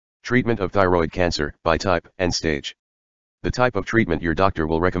Treatment of thyroid cancer, by type and stage. The type of treatment your doctor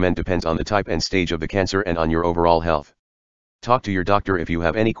will recommend depends on the type and stage of the cancer and on your overall health. Talk to your doctor if you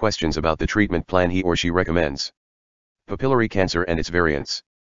have any questions about the treatment plan he or she recommends. Papillary cancer and its variants.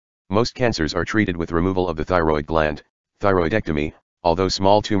 Most cancers are treated with removal of the thyroid gland, thyroidectomy, although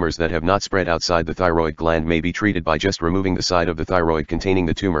small tumors that have not spread outside the thyroid gland may be treated by just removing the side of the thyroid containing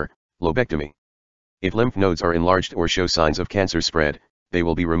the tumor, lobectomy. If lymph nodes are enlarged or show signs of cancer spread, they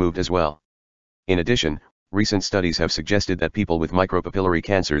will be removed as well. In addition, recent studies have suggested that people with micro-papillary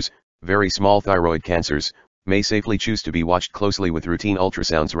cancers, very small thyroid cancers, may safely choose to be watched closely with routine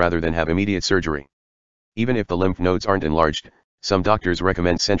ultrasounds rather than have immediate surgery. Even if the lymph nodes aren't enlarged, some doctors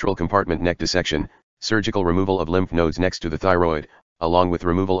recommend central compartment neck dissection, surgical removal of lymph nodes next to the thyroid, along with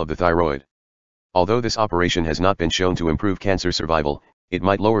removal of the thyroid. Although this operation has not been shown to improve cancer survival, it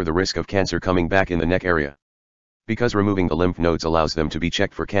might lower the risk of cancer coming back in the neck area. Because removing the lymph nodes allows them to be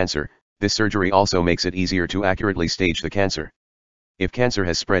checked for cancer, this surgery also makes it easier to accurately stage the cancer. If cancer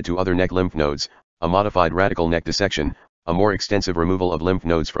has spread to other neck lymph nodes, a modified radical neck dissection, a more extensive removal of lymph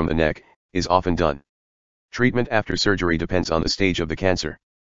nodes from the neck, is often done. Treatment after surgery depends on the stage of the cancer.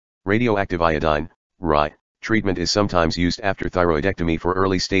 Radioactive iodine, Rye, treatment is sometimes used after thyroidectomy for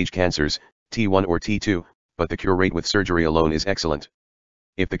early stage cancers, T1 or T2, but the cure rate with surgery alone is excellent.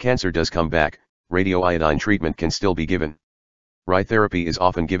 If the cancer does come back, radioiodine treatment can still be given. Rye therapy is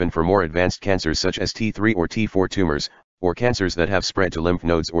often given for more advanced cancers such as T3 or T4 tumors, or cancers that have spread to lymph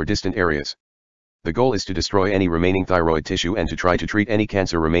nodes or distant areas. The goal is to destroy any remaining thyroid tissue and to try to treat any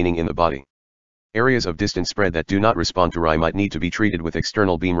cancer remaining in the body. Areas of distant spread that do not respond to Rye might need to be treated with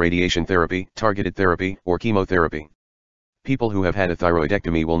external beam radiation therapy, targeted therapy, or chemotherapy. People who have had a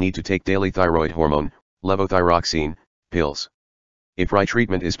thyroidectomy will need to take daily thyroid hormone, levothyroxine, pills. If Rye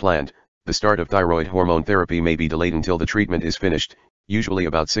treatment is planned, the start of thyroid hormone therapy may be delayed until the treatment is finished, usually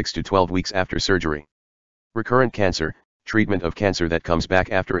about 6 to 12 weeks after surgery. Recurrent cancer, treatment of cancer that comes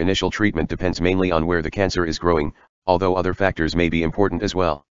back after initial treatment depends mainly on where the cancer is growing, although other factors may be important as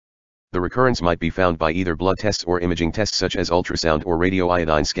well. The recurrence might be found by either blood tests or imaging tests such as ultrasound or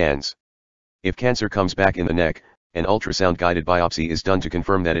radioiodine scans. If cancer comes back in the neck, an ultrasound-guided biopsy is done to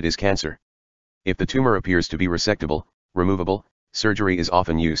confirm that it is cancer. If the tumor appears to be resectable, removable, surgery is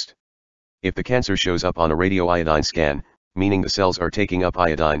often used. If the cancer shows up on a radioiodine scan, meaning the cells are taking up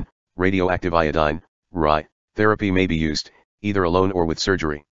iodine, radioactive iodine, Rye, therapy may be used, either alone or with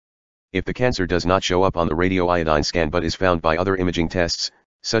surgery. If the cancer does not show up on the radioiodine scan but is found by other imaging tests,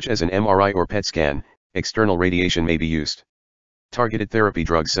 such as an MRI or PET scan, external radiation may be used. Targeted therapy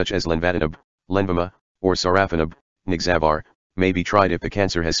drugs such as lenvatinib, Lenvima, or sorafenib, Nixavar, may be tried if the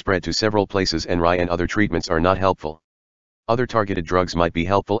cancer has spread to several places and Rye and other treatments are not helpful. Other targeted drugs might be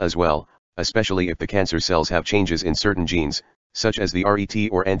helpful as well, especially if the cancer cells have changes in certain genes, such as the RET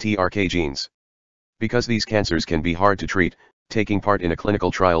or NTRK genes. Because these cancers can be hard to treat, taking part in a clinical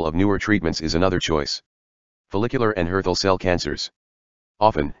trial of newer treatments is another choice. Follicular and Hürthle cell cancers.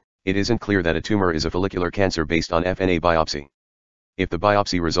 Often, it isn't clear that a tumor is a follicular cancer based on FNA biopsy. If the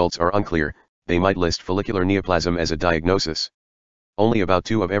biopsy results are unclear, they might list follicular neoplasm as a diagnosis. Only about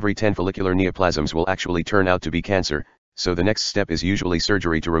 2 of every 10 follicular neoplasms will actually turn out to be cancer, so the next step is usually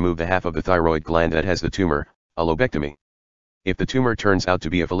surgery to remove the half of the thyroid gland that has the tumor, a lobectomy. If the tumor turns out to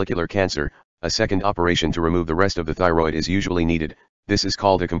be a follicular cancer, a second operation to remove the rest of the thyroid is usually needed. This is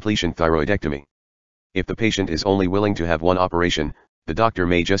called a completion thyroidectomy. If the patient is only willing to have one operation, the doctor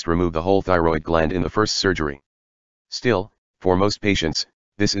may just remove the whole thyroid gland in the first surgery. Still, for most patients,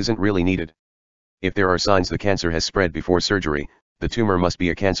 this isn't really needed. If there are signs the cancer has spread before surgery, the tumor must be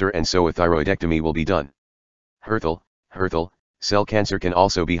a cancer and so a thyroidectomy will be done. Hürthle cell cancer can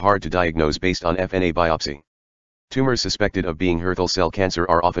also be hard to diagnose based on FNA biopsy. Tumors suspected of being Hürthle cell cancer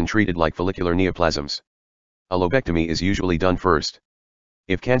are often treated like follicular neoplasms. A lobectomy is usually done first.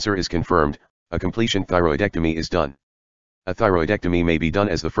 If cancer is confirmed, a completion thyroidectomy is done. A thyroidectomy may be done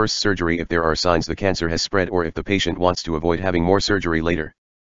as the first surgery if there are signs the cancer has spread or if the patient wants to avoid having more surgery later.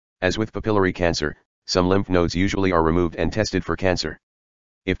 As with papillary cancer, some lymph nodes usually are removed and tested for cancer.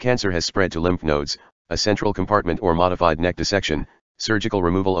 If cancer has spread to lymph nodes, a central compartment or modified neck dissection, surgical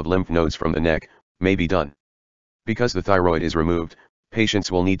removal of lymph nodes from the neck, may be done. Because the thyroid is removed,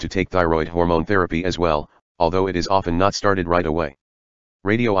 patients will need to take thyroid hormone therapy as well, although it is often not started right away.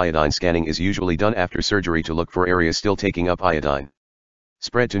 Radioiodine scanning is usually done after surgery to look for areas still taking up iodine.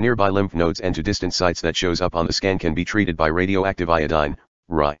 Spread to nearby lymph nodes and to distant sites that shows up on the scan can be treated by radioactive iodine,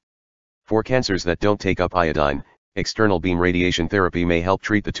 Rye. For cancers that don't take up iodine, external beam radiation therapy may help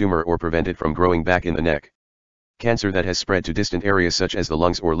treat the tumor or prevent it from growing back in the neck. Cancer that has spread to distant areas such as the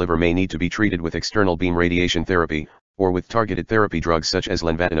lungs or liver may need to be treated with external beam radiation therapy, or with targeted therapy drugs such as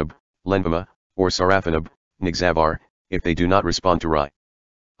lenvatinib, lenvima, or sorafenib, nixavar, if they do not respond to Rye.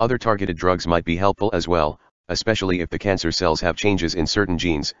 Other targeted drugs might be helpful as well, especially if the cancer cells have changes in certain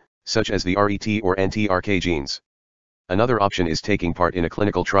genes, such as the RET or NTRK genes. Another option is taking part in a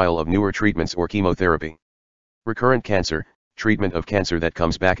clinical trial of newer treatments or chemotherapy. Recurrent cancer, treatment of cancer that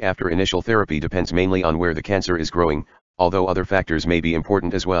comes back after initial therapy depends mainly on where the cancer is growing, although other factors may be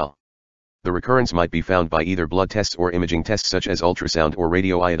important as well. The recurrence might be found by either blood tests or imaging tests such as ultrasound or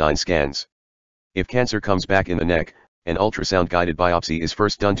radioiodine scans. If cancer comes back in the neck, an ultrasound-guided biopsy is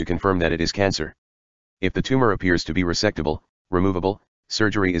first done to confirm that it is cancer. If the tumor appears to be resectable, removable,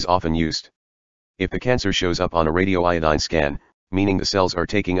 surgery is often used. If the cancer shows up on a radioiodine scan, meaning the cells are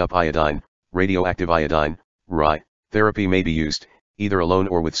taking up iodine, radioactive iodine, Rye therapy may be used, either alone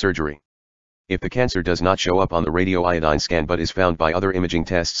or with surgery. If the cancer does not show up on the radioiodine scan but is found by other imaging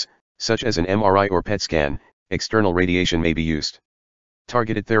tests, such as an MRI or PET scan, external radiation may be used.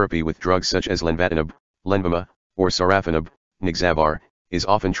 Targeted therapy with drugs such as lenvatinib, lenvima, or sorafenib, nixavar, is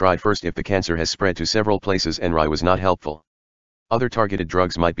often tried first if the cancer has spread to several places and Rye was not helpful. Other targeted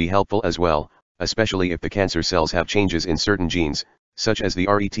drugs might be helpful as well, especially if the cancer cells have changes in certain genes, such as the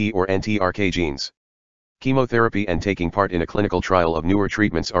RET or NTRK genes. Chemotherapy and taking part in a clinical trial of newer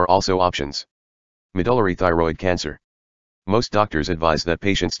treatments are also options. Medullary thyroid cancer. Most doctors advise that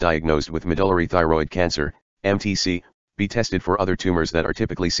patients diagnosed with medullary thyroid cancer, MTC, be tested for other tumors that are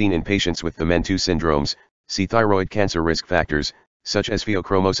typically seen in patients with the MEN2 syndromes. See thyroid cancer risk factors, such as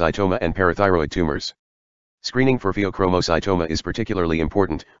pheochromocytoma and parathyroid tumors. Screening for pheochromocytoma is particularly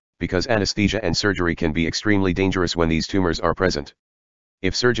important, because anesthesia and surgery can be extremely dangerous when these tumors are present.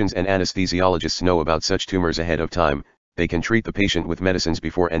 If surgeons and anesthesiologists know about such tumors ahead of time, they can treat the patient with medicines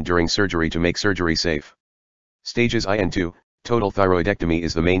before and during surgery to make surgery safe. Stages I and II, total thyroidectomy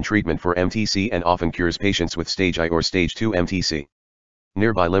is the main treatment for MTC and often cures patients with stage I or stage II MTC.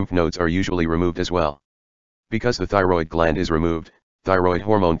 Nearby lymph nodes are usually removed as well. Because the thyroid gland is removed, thyroid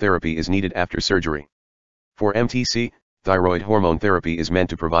hormone therapy is needed after surgery. For MTC, thyroid hormone therapy is meant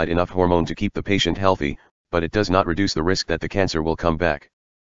to provide enough hormone to keep the patient healthy, but it does not reduce the risk that the cancer will come back.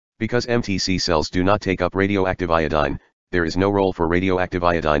 Because MTC cells do not take up radioactive iodine, there is no role for radioactive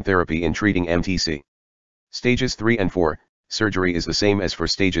iodine therapy in treating MTC. Stages 3 and 4, surgery is the same as for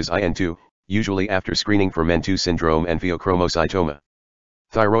stages I and II, usually after screening for MEN2 syndrome and pheochromocytoma.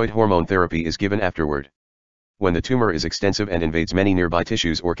 Thyroid hormone therapy is given afterward. When the tumor is extensive and invades many nearby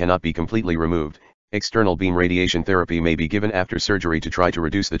tissues or cannot be completely removed, external beam radiation therapy may be given after surgery to try to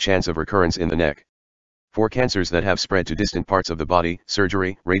reduce the chance of recurrence in the neck. For cancers that have spread to distant parts of the body,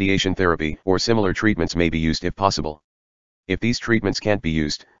 surgery, radiation therapy, or similar treatments may be used if possible. If these treatments can't be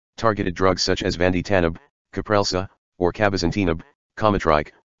used, targeted drugs such as vandetanib, Caprelsa, or cabozantinib,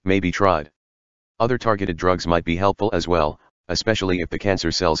 Cometriq, may be tried. Other targeted drugs might be helpful as well, especially if the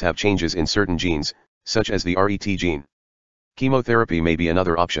cancer cells have changes in certain genes, such as the RET gene. Chemotherapy may be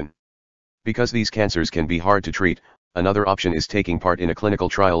another option. Because these cancers can be hard to treat, another option is taking part in a clinical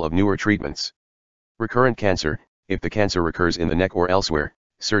trial of newer treatments. Recurrent cancer, if the cancer recurs in the neck or elsewhere,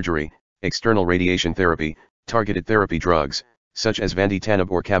 surgery, external radiation therapy, targeted therapy drugs, such as vandetanib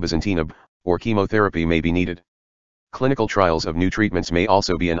or cabozantinib, or chemotherapy may be needed. Clinical trials of new treatments may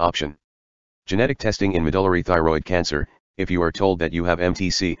also be an option. Genetic testing in medullary thyroid cancer, if you are told that you have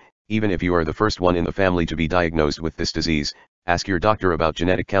MTC, even if you are the first one in the family to be diagnosed with this disease, ask your doctor about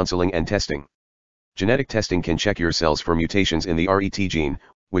genetic counseling and testing. Genetic testing can check your cells for mutations in the RET gene,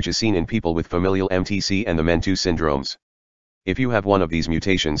 which is seen in people with familial MTC and the MEN2 syndromes. If you have one of these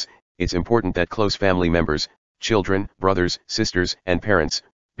mutations, it's important that close family members, children, brothers, sisters, and parents,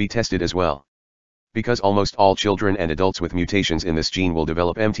 be tested as well. Because almost all children and adults with mutations in this gene will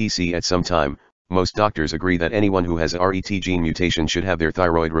develop MTC at some time, most doctors agree that anyone who has a RET gene mutation should have their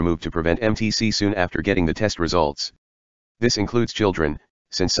thyroid removed to prevent MTC soon after getting the test results. This includes children,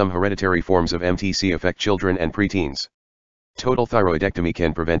 since some hereditary forms of MTC affect children and preteens. Total thyroidectomy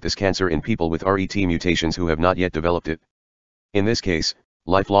can prevent this cancer in people with RET mutations who have not yet developed it. In this case,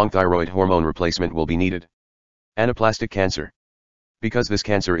 lifelong thyroid hormone replacement will be needed. Anaplastic cancer. Because this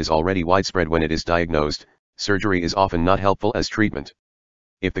cancer is already widespread when it is diagnosed, surgery is often not helpful as treatment.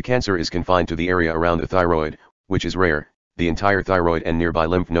 If the cancer is confined to the area around the thyroid, which is rare, the entire thyroid and nearby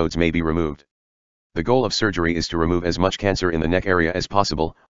lymph nodes may be removed. The goal of surgery is to remove as much cancer in the neck area as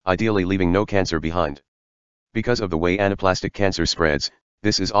possible, ideally leaving no cancer behind. Because of the way anaplastic cancer spreads,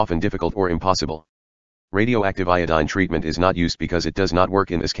 this is often difficult or impossible. Radioactive iodine treatment is not used because it does not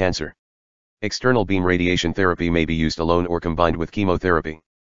work in this cancer. External beam radiation therapy may be used alone or combined with chemotherapy.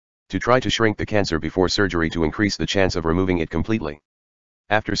 To try to shrink the cancer before surgery to increase the chance of removing it completely.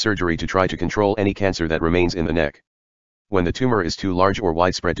 After surgery to try to control any cancer that remains in the neck. when the tumor is too large or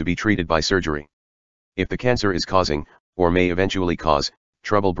widespread to be treated by surgery. If the cancer is causing, or may eventually cause,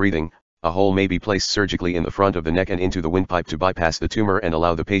 trouble breathing, a hole may be placed surgically in the front of the neck and into the windpipe to bypass the tumor and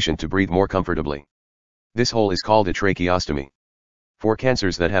allow the patient to breathe more comfortably. This hole is called a tracheostomy. For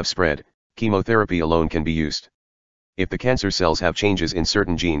cancers that have spread, chemotherapy alone can be used. If the cancer cells have changes in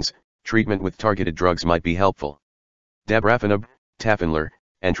certain genes, treatment with targeted drugs might be helpful. Dabrafenib, Tafinlar,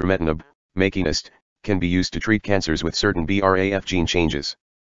 and trametinib, Mekinist, can be used to treat cancers with certain BRAF gene changes.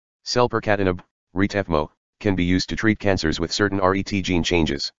 Selpercatinib, Retevmo, can be used to treat cancers with certain RET gene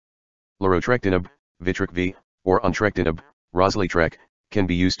changes. Larotrectinib, Vitrec-V, or Entrectinib, Rozlytrek, can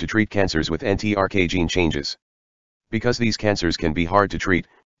be used to treat cancers with NTRK gene changes. Because these cancers can be hard to treat,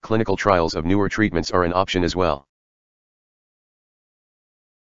 clinical trials of newer treatments are an option as well.